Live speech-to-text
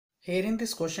Here in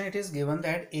this question it is given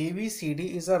that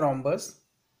ABCD is a rhombus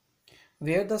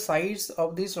where the sides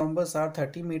of this rhombus are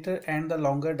 30 meter and the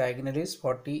longer diagonal is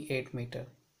 48 meter.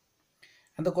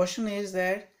 And the question is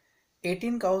that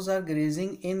 18 cows are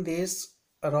grazing in this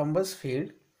rhombus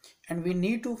field and we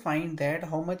need to find that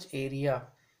how much area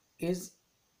is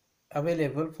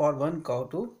available for one cow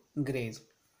to graze.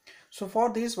 So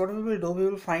for this what we will do, we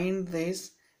will find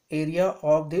this area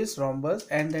of this rhombus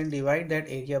and then divide that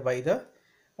area by the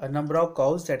number of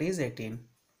cows, that is 18.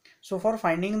 So for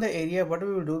finding the area, what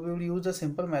we will do, we will use the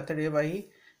simple method here by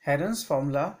Heron's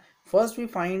formula. First we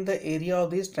find the area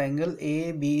of this triangle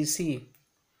ABC,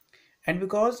 and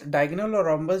because diagonal or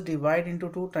rhombus divide into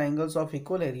two triangles of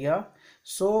equal area,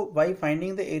 so by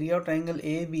finding the area of triangle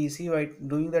ABC by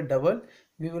doing the double,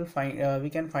 we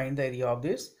can find the area of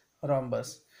this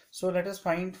rhombus. So let us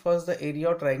find first the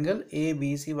area of triangle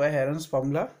ABC by Heron's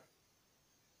formula.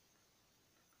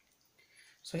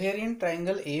 So here in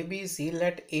triangle ABC,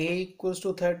 let A equals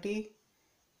to 30,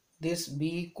 this B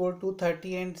equal to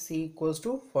 30 and C equals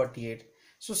to 48.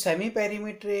 So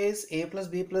semi-perimeter is A plus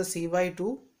B plus C by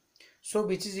 2, so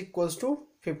which is equals to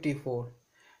 54.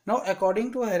 Now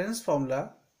according to Heron's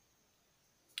formula,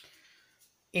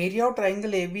 area of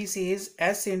triangle ABC is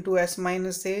S into S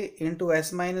minus A into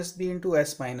S minus B into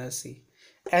S minus C.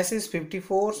 S is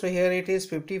 54, so here it is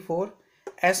 54.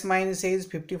 S minus A is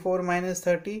 54 minus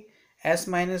 30. S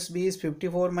minus B is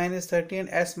 54 minus 30 and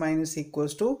S minus C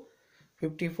equals to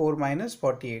 54 minus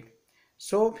 48.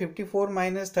 So 54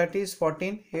 minus 30 is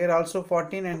 14. Here also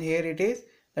 14 and here it is.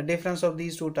 The difference of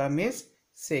these two terms is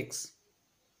 6.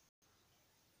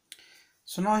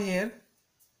 So now here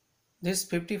this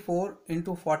 54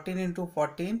 into 14 into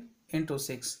 14 into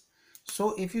 6.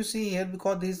 So if you see here,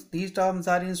 because these terms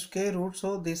are in square root,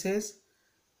 so this is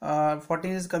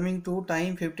 14 is coming 2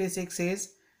 times, 56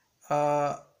 is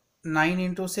 9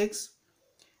 into 6,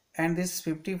 and this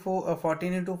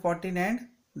 14 into 14 and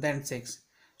then 6.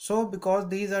 So because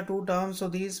these are two terms, so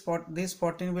this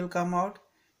 14 will come out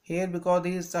here, because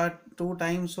these are 2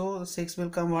 times, so 6 will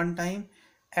come 1 time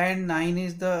and 9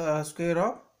 is the square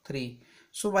of 3.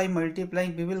 So by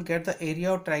multiplying we will get the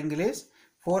area of triangle is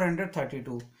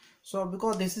 432. So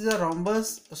because this is a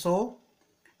rhombus, so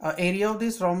area of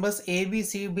this rhombus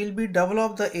ABC will be double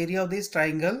of the area of this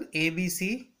triangle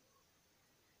ABC.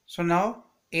 So now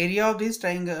area of this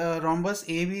triangle rhombus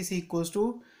ABC equals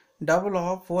to double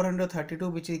of 432,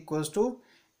 which equals to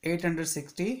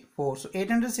 864. So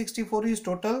 864 is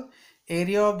total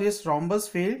area of this rhombus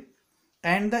field,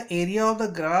 and the area of the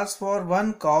grass for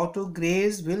one cow to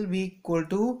graze will be equal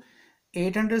to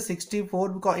 864,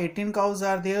 because 18 cows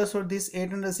are there, so this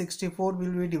 864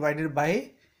 will be divided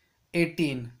by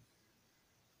 18.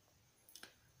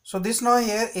 So this now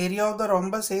here area of the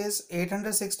rhombus is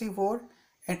 864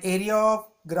 and area of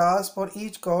grass for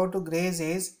each cow to graze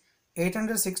is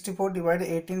 864 divided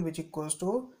 18, which equals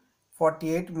to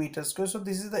 48 meters square. So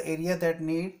this is the area that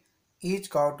need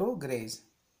each cow to graze.